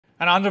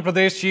And Andhra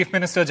Pradesh Chief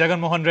Minister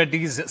Jagan Mohan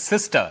Reddy's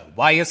sister,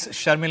 YS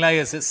Sharmila,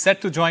 is set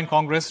to join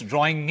Congress,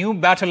 drawing new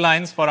battle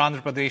lines for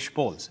Andhra Pradesh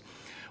polls.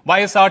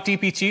 YSR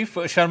TP Chief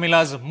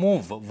Sharmila's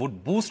move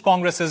would boost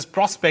Congress's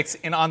prospects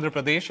in Andhra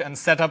Pradesh and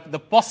set up the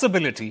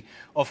possibility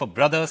of a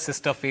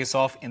brother-sister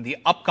face-off in the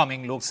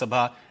upcoming Lok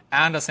Sabha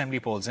and Assembly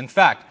polls. In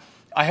fact,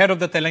 ahead of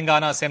the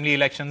Telangana Assembly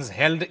elections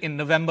held in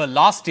November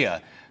last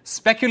year,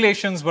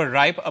 speculations were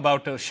ripe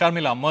about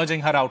Sharmila merging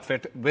her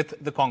outfit with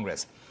the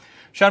Congress.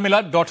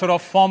 Sharmila, daughter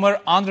of former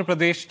Andhra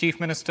Pradesh Chief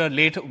Minister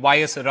late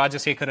YS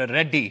Rajasekhara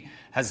Reddy,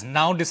 has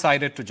now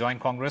decided to join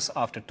Congress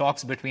after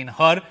talks between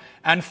her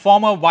and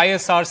former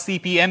YSR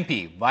CP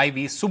MP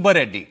YV Subba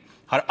Reddy,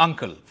 her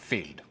uncle,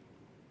 failed.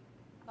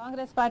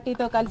 Congress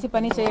పార్టీతో కలిసి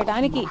పని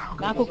చేయడానికి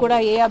నాకు కూడా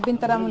ఏ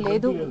అభ్యంతరం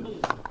లేదు.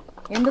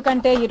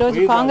 ఎందుకంటే ఈ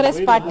రోజు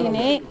కాంగ్రెస్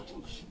పార్టీనే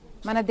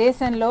మన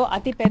దేశంలో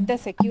అతి పెద్ద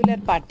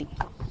సెక్యులర్ పార్టీ.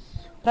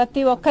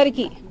 ప్రతి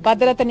ఒక్కరికి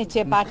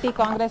భద్రతనిచ్చే పార్టీ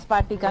కాంగ్రెస్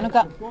పార్టీ కనుక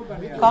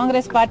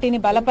కాంగ్రెస్ పార్టీని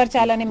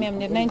బలపరచాలని మేము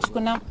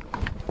నిర్ణయించుకున్నాం.